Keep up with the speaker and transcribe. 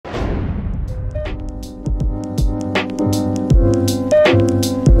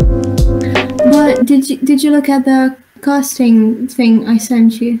Did you look at the casting thing I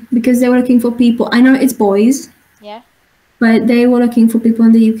sent you? Because they were looking for people. I know it's boys, Yeah. but they were looking for people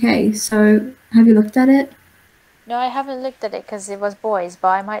in the UK. So have you looked at it? No, I haven't looked at it because it was boys, but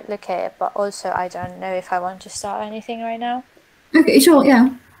I might look at it. But also, I don't know if I want to start anything right now. Okay, sure,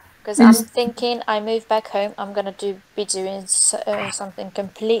 yeah. Because I I'm just thinking I move back home, I'm gonna be doing something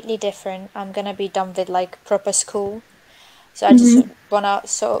completely different. I'm gonna be done with like proper school. So I just mhm, wanna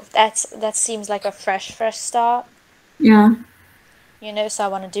sort of that seems like a fresh start, yeah. you know. So I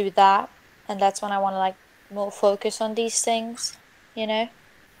wanna do that, and that's when I wanna like more focus on these things, you know.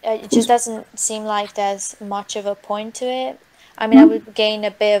 It just doesn't seem like there's much of a point to it. I mean, I Hmm? would gain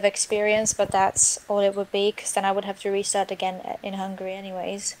a bit of experience, but that's all it would be, because then I would have to restart again in Hungary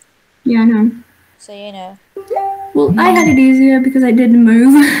anyways. Yeah, I know. So, you know. Well, I had it easier because I didn't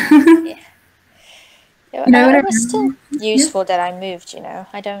move. Yeah. Yeah, You know what I it was still mean? Yeah. useful that I moved, you know.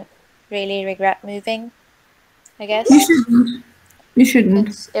 I don't really regret moving, I You guess. shouldn't. You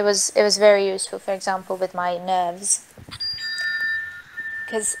shouldn't. It was very useful, for example, with my nerves.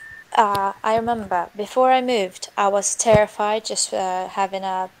 Because I remember before I moved, I was terrified just having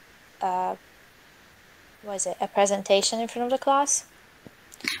uh, what is it, a presentation in front of the class.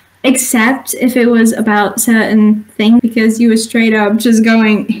 Except if it was about certain things, because you were straight up just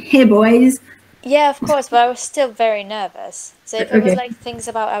going, "Hey, boys." Yeah, of course, but I was still very nervous. So if it was Okay. like things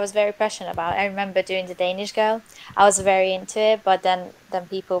about I was very passionate about, I remember doing the Danish girl. I was very into it, but then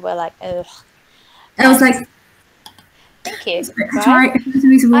people were like, ugh. I was And like, thank you, right? sorry, to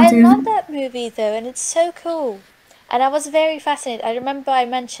be I supportive. love that movie though, and it's so cool. And I was very fascinated. I remember I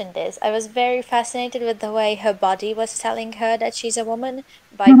mentioned this. I was very fascinated with the way her body was telling her that she's a woman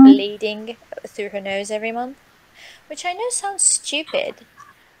by Mhm. bleeding through her nose every month, which I know sounds stupid,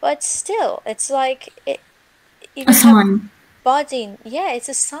 but still, it's like A even her sign. body, yeah, it's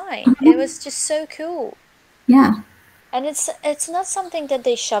a sign. It was just so cool. Yeah. And it's not something that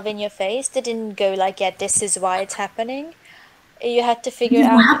they shove in your face. They didn't go like, yeah, this is why it's happening. You had to figure This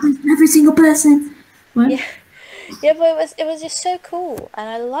is what out. happens to every single person. What? Yeah. Yeah, but it was just so cool and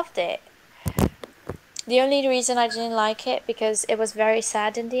I loved it. The only reason I didn't like it because it was very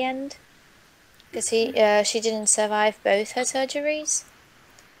sad in the end, because she didn't survive both her surgeries.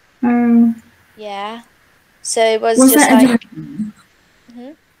 Um, Yeah. So it was was just that Eddie like, Redmayne?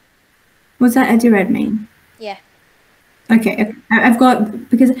 mhm, Was that Eddie Redmayne? yeah. Okay, okay. I've got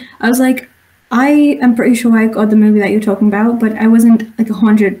because I was like, I am pretty sure I got the movie that you're talking about, but I wasn't like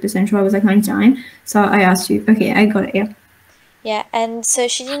 100% sure. I was like 99, so I asked you. Okay, I got it. Yeah. Yeah, and so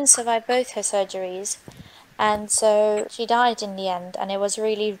she didn't survive both her surgeries. And so she died in the end, and it was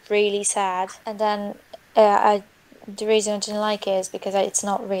really, really sad. And then the reason I didn't like it is because it's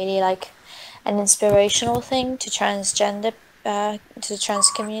not really like an inspirational thing to transgender, to the trans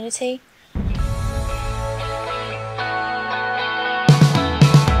community.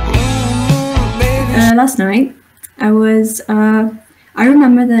 Last night, I was. I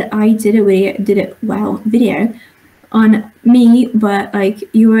remember that I did it on me, but like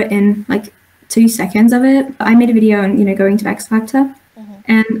you were in like 2 seconds of it. I made a video on going to X Factor, Hmm.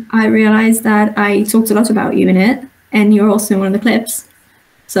 and I realized that I talked a lot about you in it, and you're also in one of the clips.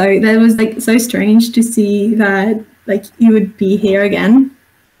 So that was like so strange to see that like you would be here again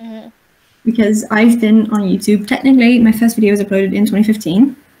Hmm. because I've been on YouTube. Technically, my first video was uploaded in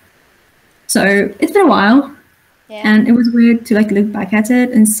 2015, so it's been a while, Yeah. and it was weird to like look back at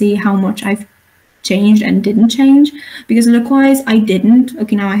it and see how much I've changed and didn't change. Because look wise, I didn't.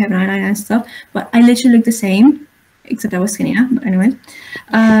 Okay, now I have an eyeliner and stuff, but I literally look the same, except I was skinnier. But anyways,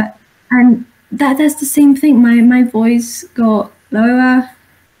 uh, and that's the same thing. My voice got lower.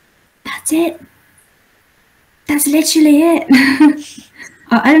 That's it. That's literally it.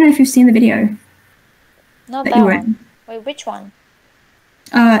 I don't know if you've seen the video Not that you that were one. in. Wait, which one?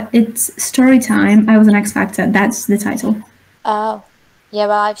 It's story time. I was an X Factor. That's the title. Oh, yeah,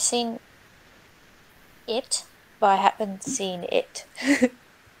 well, I've seen it, but I haven't seen it.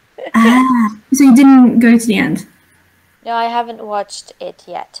 Ah, so you didn't go to the end. No, I haven't watched it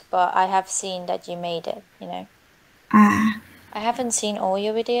yet, but I have seen that you made it, you know. Ah, I haven't seen all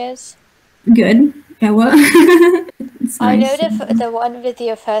your videos. good. Yeah, what? It's I know nice. the one with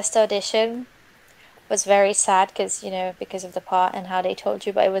your first audition was very sad because, because of the part and how they told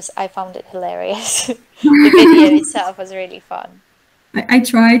you, but I found it hilarious. The video itself was really fun. I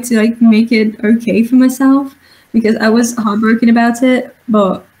tried to like make it okay for myself because I was heartbroken about it,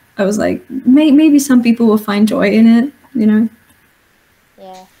 but I was like, maybe some people will find joy in it.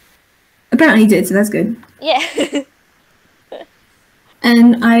 Yeah. Apparently, you did, so that's good. Yeah.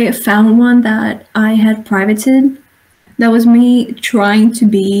 And I found one that I had privated. That was me trying to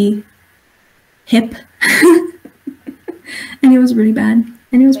be hip. And it was really bad.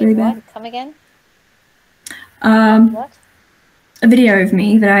 And it was really what? bad. Come again? Um, What? a video of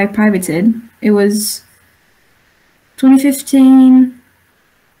me that I privated. It was 2015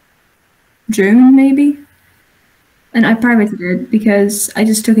 June maybe, and I privated it because I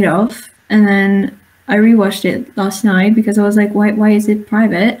just took it off, and then I rewatched it last night because I was like, why is it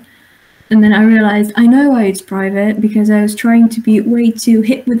private? And then I realized I know why it's private, because I was trying to be way too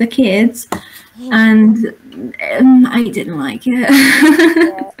hip with the kids, and I didn't like it.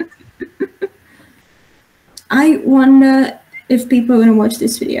 Yeah. I wonder if people are going to watch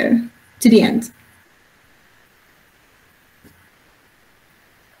this video to the end.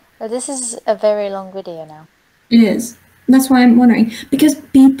 Well, this is a very long video now. It is. That's why I'm wondering. Because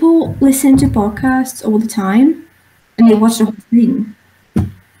people listen to podcasts all the time and they watch the whole thing.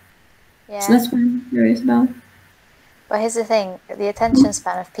 Yeah. So that's what I'm curious about. But here's the thing, the attention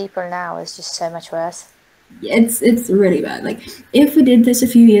span of people now is just so much worse. It's really bad. Like, if we did this a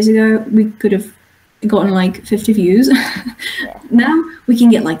few years ago, we could have gotten like 50 views. Yeah. Now we can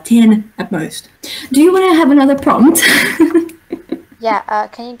get like 10 at most. Do you want to have another prompt? Yeah,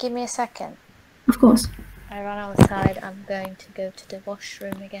 can you give me a second? Of course. I run outside, I'm going to go to the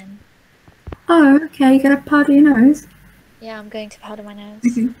washroom again. Oh, okay. You got to powder your nose. Yeah, I'm going to powder my nose.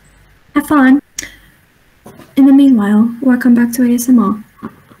 Okay. Have fun. In the meanwhile, welcome back to ASMR.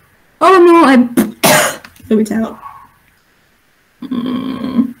 Oh no, let me tell.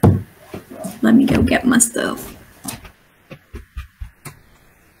 Let me go get my stuff.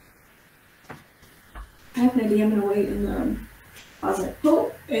 I have an idea. I'm gonna wait in the closet.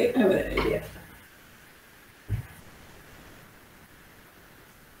 Oh, hey, I have an idea.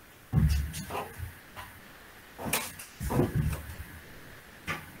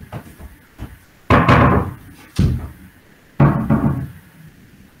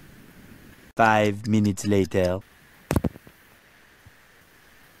 Five minutes later.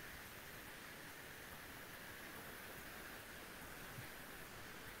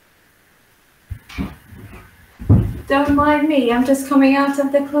 Don't mind me, I'm just coming out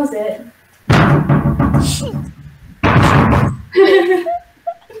of the closet.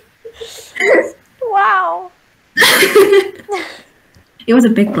 Wow! It was a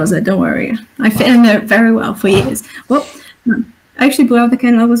big closet, don't worry. I fit in there very well for years. Well, no. I actually blew out the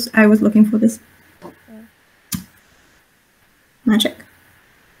candle. I was looking for this. Magic.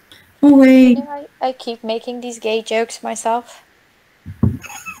 Oh wait. You know, I keep making these gay jokes myself.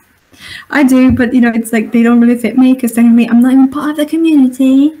 I do, but you know, it's like they don't really fit me because technically I'm not even part of the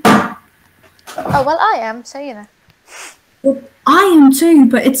community. Oh, well, I am, so you know. Well, I am too,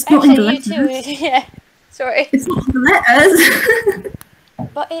 but it's not in the Actually, you letters. too, yeah. Sorry. It's not in the letters.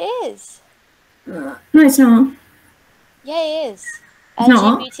 But it is. No, it's not. Yeah, it is. It's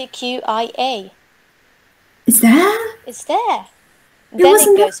not. LGBTQIA. Is there? It's there. It Then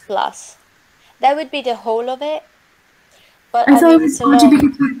wasn't it goes plus. That would be the whole of it. But I I thought mean, it was it's a long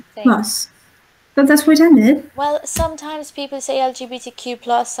LGBTQ thing. plus. But that's what it ended. Well, sometimes people say LGBTQ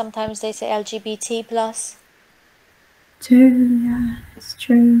plus, sometimes they say LGBT plus. True, yeah, it's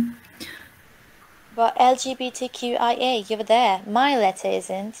true. But LGBTQIA, you're there. My letter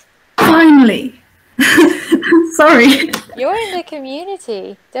isn't. Finally. Sorry. You're in the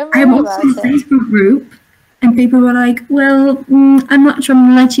community. Don't I'm worry also about in a it. Facebook group, and people were like, well, I'm not sure I'm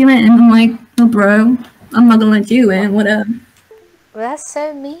gonna let you in. I'm like, oh, bro, I'm not gonna let you in, whatever. Well, that's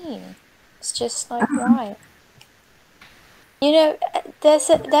so mean. It's just like, why? You know,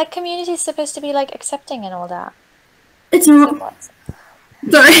 that community is supposed to be like accepting and all that. It's So not. what?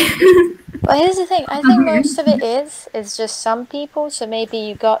 Sorry. Well, here's the thing. I think most of it is. It's just some people. So maybe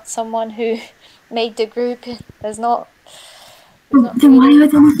you got someone who made the group. There's not. Then why are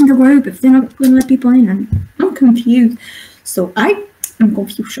they making the group if they're not gonna let people in? I'm confused. So I am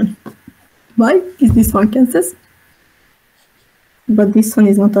confusion. Why is this Arkansas? But this one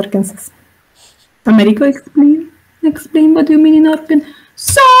is not Arkansas. America, explain. Explain what you mean in Arkansas.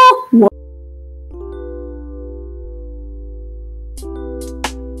 So what?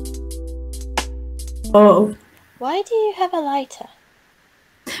 Oh, Why do you have a lighter?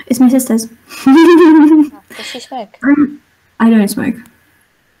 it's my sister's. Oh, does she smoke? I don't smoke.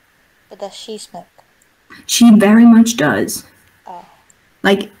 But does she smoke? She very much does. Oh.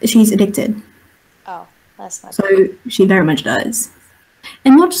 Like, she's addicted. Oh, that's not So good. she very much does.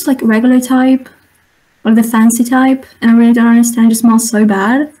 And not just like regular type or the fancy type. And I really don't understand. It smells so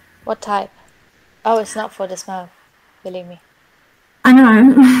bad. What type? Oh, it's not for the smell. Believe me. I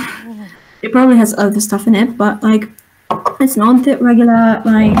know. It probably has other stuff in it, but like, it's not the regular,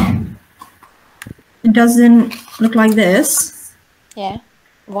 like, it doesn't look like this. Yeah.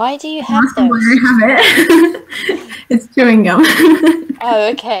 Why do you have That's why those? I have it. It's chewing gum. Oh,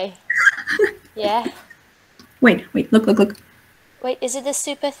 okay. Yeah. Wait, look. Wait, is it the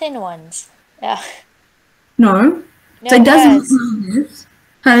super thin ones? Yeah. No. So No, it doesn't look hers. like this.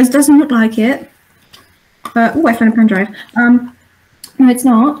 Hers doesn't look like it. Oh, I found a pen drive. No, it's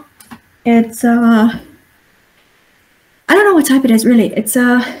not. It's I don't know what type it is really. It's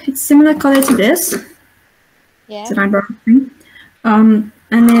similar color to this. Yeah. It's an eyebrow thing. And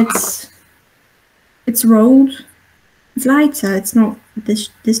it's rolled. It's lighter. It's not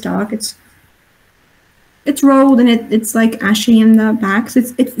this dark. It's rolled and it's like ashy in the back. So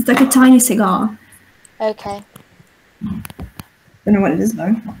it's like a tiny cigar. Okay. Don't know what it is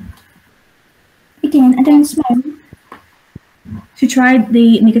though. Again, I don't smoke. She tried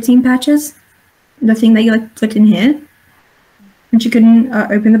the nicotine patches, the thing that you like put in here, and she couldn't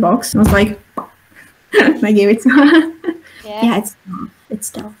open the box. I was like, I gave it to her. Yeah. It's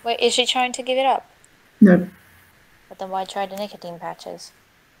tough. Wait, is she trying to give it up? No, But then why try the nicotine patches?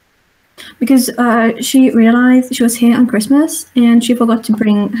 because she realized she was here on Christmas and she forgot to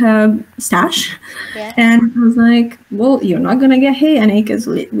bring her stash. Yeah. And I was like, well, you're not gonna get here any because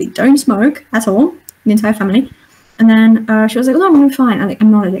we don't smoke at all, the entire family. And then she was like, oh, no, I'm fine.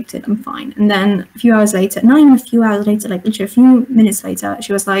 I'm not addicted. I'm fine. And then a few hours later, not even a few hours later, like literally a few minutes later,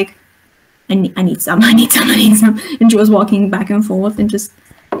 she was like, I need some. And she was walking back and forth and just...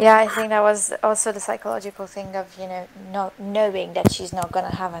 Yeah, I think that was also the psychological thing of, not knowing that she's not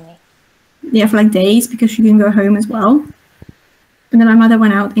gonna have any. Yeah, for like days because she didn't go home as well. And then my mother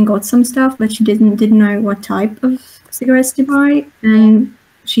went out and got some stuff, but she didn't know what type of cigarettes to buy. And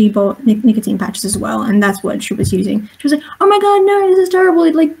she bought nicotine patches as well, and that's what she was using. She was like, oh my god, no, this is terrible.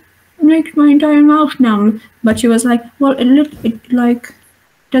 It like makes my entire mouth numb. But she was like, well, it like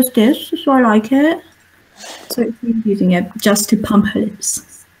does this, so I like it. So she was using it just to pump her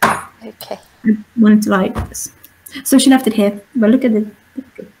lips. Okay. I wanted to like this. So she left it here. But look at it.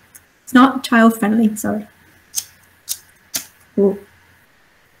 It's not child friendly, sorry. Ooh.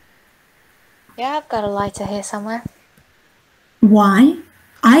 Yeah, I've got a lighter here somewhere. Why?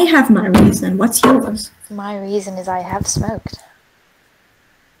 I have my reason. What's yours? My reason is I have smoked.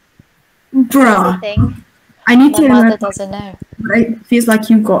 That's the Bruh. thing. I need My to mother know. doesn't know. But it feels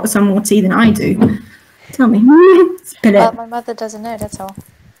like you've got some more tea than I do. Tell me. Spill Well, it. my mother doesn't know, that's all.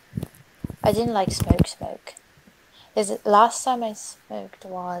 I didn't like smoke. Last time I smoked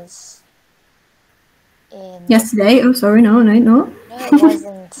was in... Yesterday? Oh, sorry. No. No, it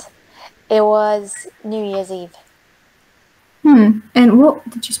wasn't. It was New Year's Eve. And what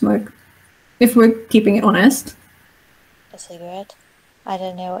did you smoke? If we're keeping it honest. A cigarette. I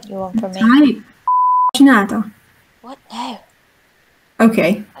don't know what you want from me. Right. Nada. What? No.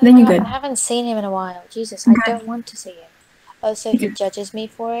 Okay, then you're good. I haven't seen him in a while. Jesus, I don't want to see him. Also, he judges me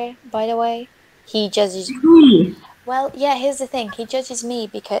for it, by the way. He judges... Really? Well, yeah, here's the thing. He judges me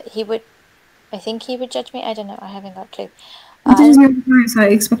because he would... I think he would judge me. I don't know. I haven't got a clue. He does me all the time, so I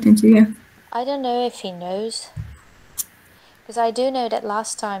expect him to, yeah. I don't know if he knows. Because I do know that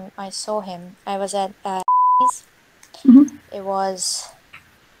last time I saw him, I was at... It was...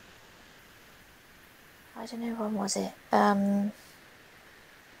 I don't know, when was it?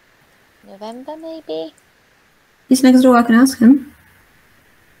 November, maybe? He's next door, I can ask him.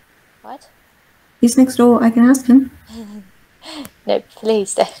 What? He's next door, I can ask him. No,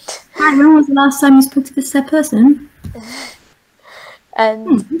 please don't. Hi, when was the last time you spoke to this said person?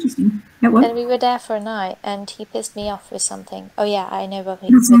 And Interesting. Yeah, what? and we were there for a night, and he pissed me off with something. Oh yeah, I know what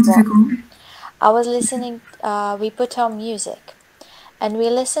he That's not with what. difficult. I was listening, we put on music, and we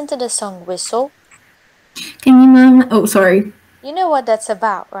listened to the song Whistle. Can you, oh, sorry. You know what that's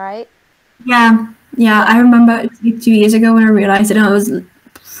about, right? Yeah, I remember it was like 2 years ago when I realized it, and I was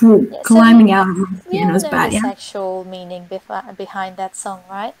climbing out of my skin. You It all was know bad, the yeah. sexual meaning behind that song,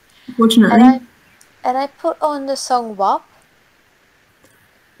 right? Fortunately. And I put on the song WAP.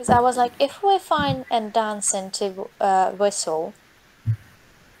 Because I was like, if we find and dance into Whistle,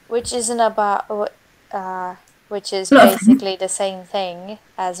 which isn't about, which is basically the same thing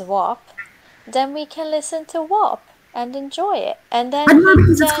as WAP, then we can listen to WAP and enjoy it. And then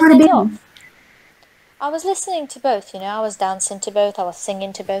he turned it off. I was listening to both, I was dancing to both, I was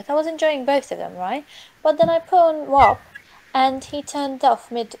singing to both, I was enjoying both of them, right? But then I put on WAP, and he turned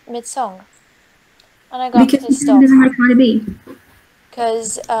off mid-song. And I got pissed off. Doesn't like Cardi B.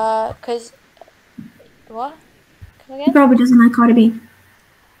 Cause what? Come again? He probably doesn't like Cardi B.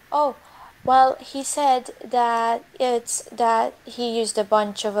 Oh, well, he said that that he used a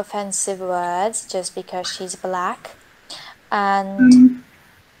bunch of offensive words just because she's black, and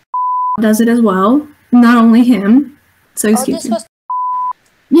does it as well. Not only him. So excuse me.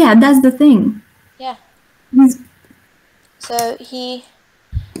 Yeah, that's the thing. Yeah. He's, So he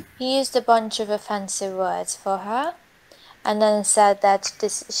used a bunch of offensive words for her, and then said that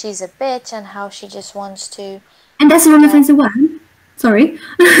she's a bitch and how she just wants to. and that's an get offensive word. Sorry.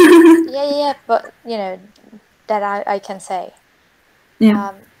 yeah, but you know that I can say.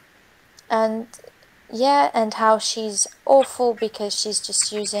 Yeah. And yeah, and how she's awful because she's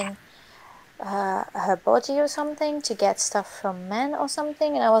just using her body or something to get stuff from men or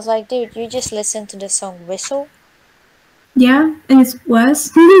something. And I was like, dude, you just listen to the song Whistle. Yeah, and it's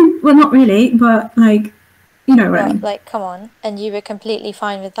worse. Well, not really, but like, you know what I But mean. like, come on. And you were completely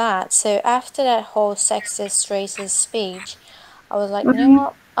fine with that. So after that whole sexist, racist speech, I was like, you know Right.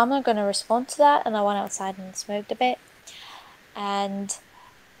 what? I'm not going to respond to that. And I went outside and smoked a bit. And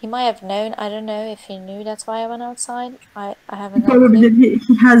he might have known. I don't know if he knew that's why I went outside. I have no Probably clue. did.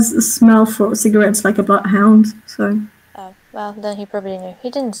 He has a smell for cigarettes like a bloodhound, so Oh, well, then he probably knew. He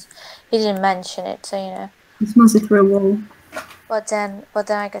didn't mention it, so you know. he smells it through a wall. But then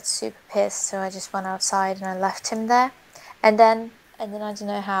I got super pissed, so I just went outside and I left him there. And then I don't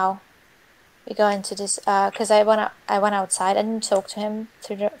know how we got into this, because I went outside. I didn't talk to him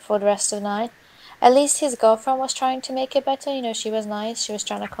for the rest of the night. At least his girlfriend was trying to make it better. You know, she was nice. She was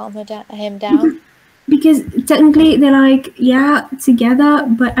trying to calm him down. Because technically they're like, yeah, together,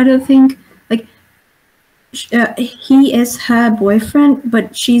 but I don't think like he is her boyfriend,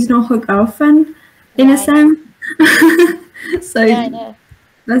 but she's not her girlfriend in Yeah, a I know. sense. So Yeah, I know.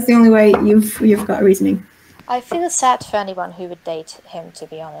 that's the only way you've got reasoning. I feel sad for anyone who would date him, to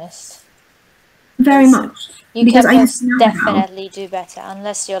be honest. Very much. You Because can I used most to know how. definitely do better,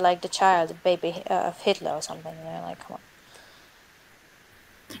 unless you're like the child, baby of Hitler or something. You know, like come on.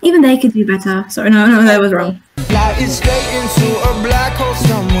 Even they could do better. Sorry, no, that was wrong. Fly it straight into a black hole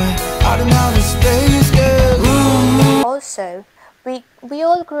somewhere out in outer space, girl. Also, we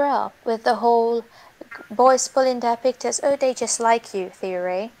all grew up with the whole boys pulling their pictures. Oh, they just like you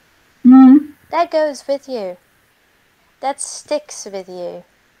theory. Mm. That goes with you. That sticks with you.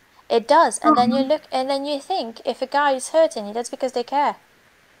 It does, and then you look, and then you think if a guy is hurting you, that's because they care.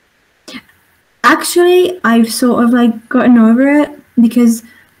 Actually, I've sort of like gotten over it because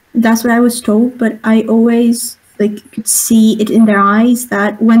that's what I was told, but I always like could see it in their eyes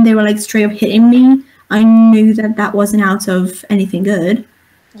that when they were like straight up hitting me, I knew that that wasn't out of anything good.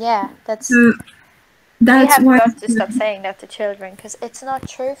 Yeah, that's. So that's we have why. got to stop saying that to children because it's not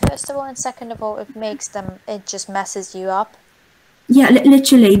true. First of all, and second of all, it just messes you up. Yeah,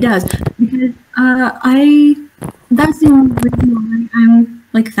 literally it does because that's the only reason why I'm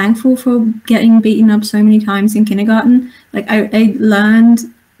like thankful for getting beaten up so many times in kindergarten. Like I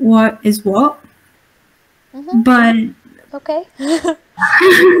learned what is what, but Okay.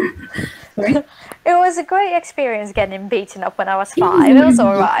 sorry. It was a great experience getting beaten up when I was 5. It was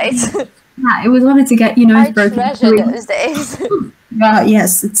alright. Yeah, it was wanted to get I broken. treasure those days.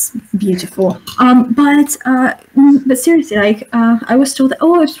 Yes, it's beautiful. But seriously, like I was told that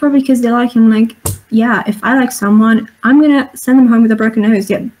it's probably because they like him. Like, yeah, if I like someone, I'm gonna send them home with a broken nose.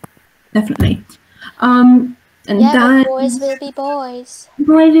 Yeah, definitely. And yeah, then but boys will be boys.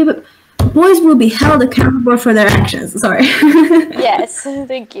 boys will be held accountable for their actions. Sorry. Yes,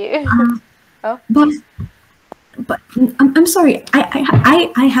 thank you. But I'm sorry.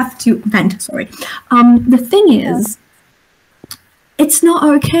 I have to vent. Sorry. The thing is, it's not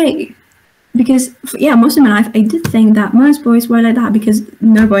okay because most of my life I did think that most boys were like that because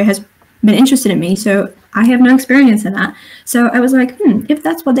no boy has been interested in me, so I have no experience in that. So I was like, if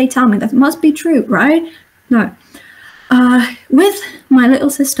that's what they tell me, that must be true, right? No. With my little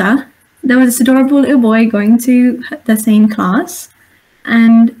sister, there was this adorable little boy going to the same class,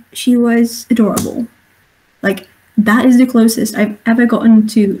 and she was adorable. Like, that is the closest I've ever gotten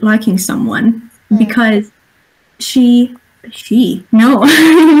to liking someone because no,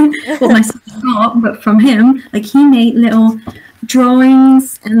 well, my sister not, but from him, like, he made little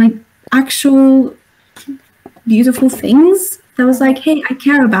drawings and like actual beautiful things that was like, hey, I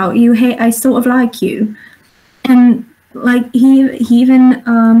care about you, hey, I sort of like you. And like he even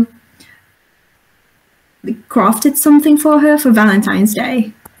crafted something for her for Valentine's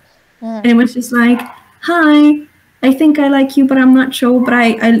Day. And it was just like, hi, I think I like you, but I'm not sure, but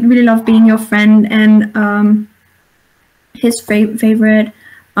I really love being your friend. And his favorite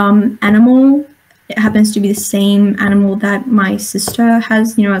animal, it happens to be the same animal that my sister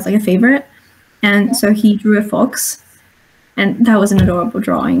has, as like a favorite. And so he drew a fox, and that was an adorable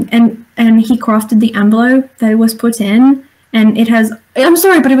drawing. And he crafted the envelope that it was put in, and it has, I'm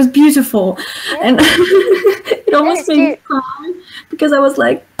sorry, but it was beautiful. And it almost made me cry because I was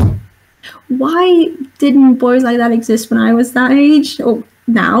like, why didn't boys like that exist when I was that age? Oh,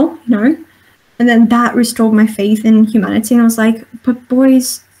 now, you know. And then that restored my faith in humanity. And I was like, but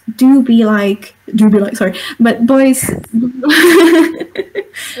boys sorry, but boys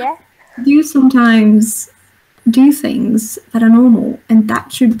Yeah. do sometimes do things that are normal, and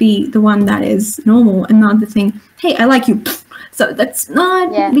that should be the one that is normal and not the thing, hey, I like you. So that's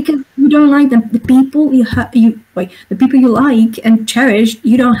not because you don't like them. The people the people you like and cherish,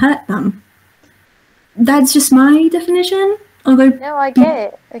 you don't hurt them. That's just my definition. Although No, I get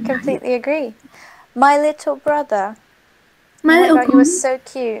it. I completely agree. My little brother. my little God, he was so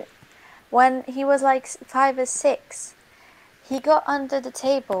cute. When he was like 5 or 6, he got under the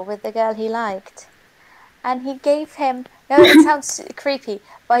table with the girl he liked, and he gave him. No, it sounds creepy,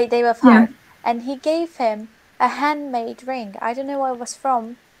 but they were 5, and he gave him a handmade ring. I don't know where it was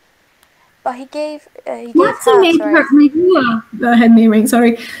from, but he gave her. He made you a handmade ring.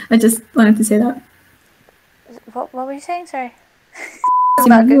 Sorry, I just wanted to say that. What were you saying? Sorry. It's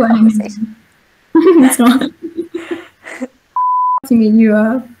about good conversation. It's not. He made you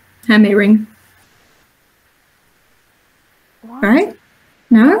a handmade ring. What? Right?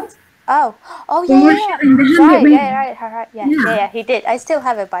 No? Oh, yeah. Right. Yeah, he did. I still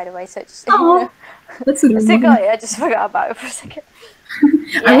have it, by the way, so just, that's what I just forgot about it for a second.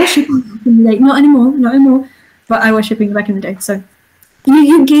 I was shipping back in the day. Not anymore. But I was shipping back in the day, so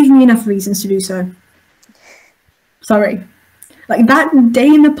you gave me enough reasons to do so. Sorry. Like that day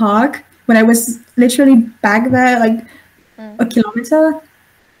in the park when I was literally back there like a kilometer,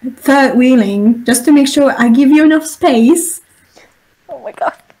 third wheeling, just to make sure I give you enough space. Oh my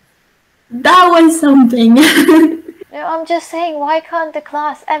god. That was something. No, I'm just saying, why can't the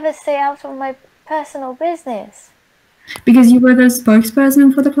class ever stay out of my personal business? Because you were the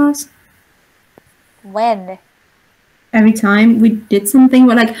spokesperson for the class. When? Every time we did something,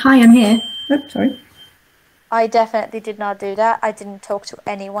 we're like, hi, I'm here. Oh, sorry. I definitely did not do that. I didn't talk to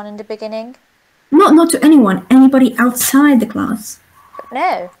anyone in the beginning. Not to anyone. Anybody outside the class.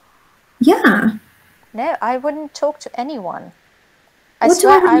 No. Yeah. No, I wouldn't talk to anyone. I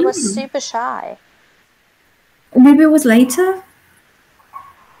swear I was super shy. Maybe it was later?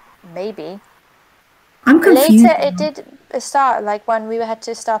 Maybe. I'm confused. Later it did start, like when we had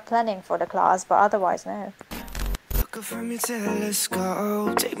to start planning for the class, but otherwise no. Look up from your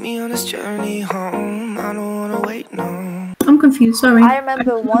telescope, take me on this journey home. I don't wanna wait, no. I'm confused, sorry. I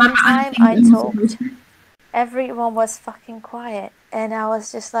remember one time I talked, everyone was fucking quiet, and I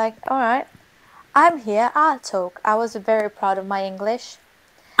was just like, alright, I'm here, I'll talk. I was very proud of my English.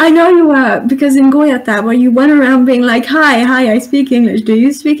 I know you were, because in Goyata, where you went around being like, hi, I speak English. Do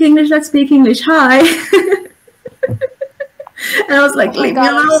you speak English? Let's speak English. Hi. And I was like, oh my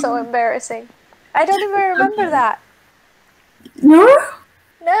god, I'm so embarrassing. I don't even remember that. No?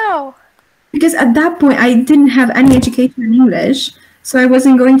 No. Because at that point, I didn't have any education in English, so I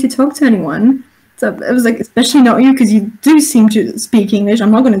wasn't going to talk to anyone. So it was like, especially not you, because you do seem to speak English.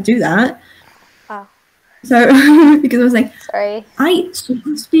 I'm not going to do that. Oh. So, because I was like, sorry. I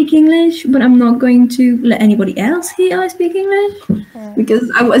speak English, but I'm not going to let anybody else hear I speak English. Because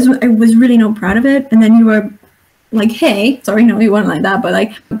I was really not proud of it. And then you were like, hey, sorry, no, you weren't like that, but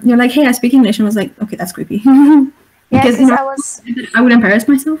like, you're like, hey, I speak English. And I was like, okay, that's creepy. Because I would embarrass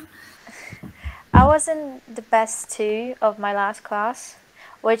myself. I was in the best 2 of my last class,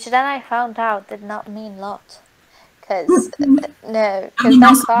 which then I found out did not mean a lot. Because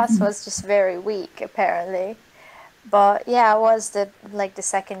that class was just very weak, apparently. But yeah, I was the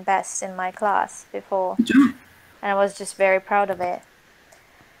second best in my class before. And I was just very proud of it.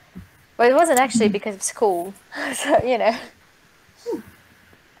 But it wasn't actually because of school. So, you know.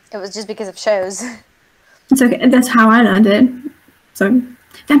 It was just because of shows. It's okay, that's how I learned it. So,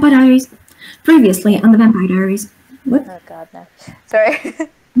 Vampire Diaries. Previously on the Vampire Diaries. What? Oh god, no. Sorry.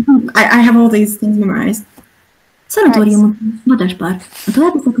 I have all these things memorized. Szanatóriumok, vadasbar. A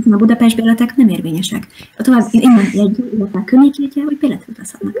további szakaszon a Budapest bérletek nem érvényesek. A további innen jegyű, illetve környékétje, hogy bérletre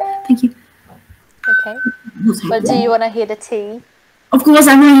utazhatnak. Thank you. Okay. But do you want to hear the tea? Of course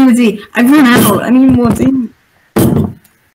I want to hear the tea. I've run out. I need more tea.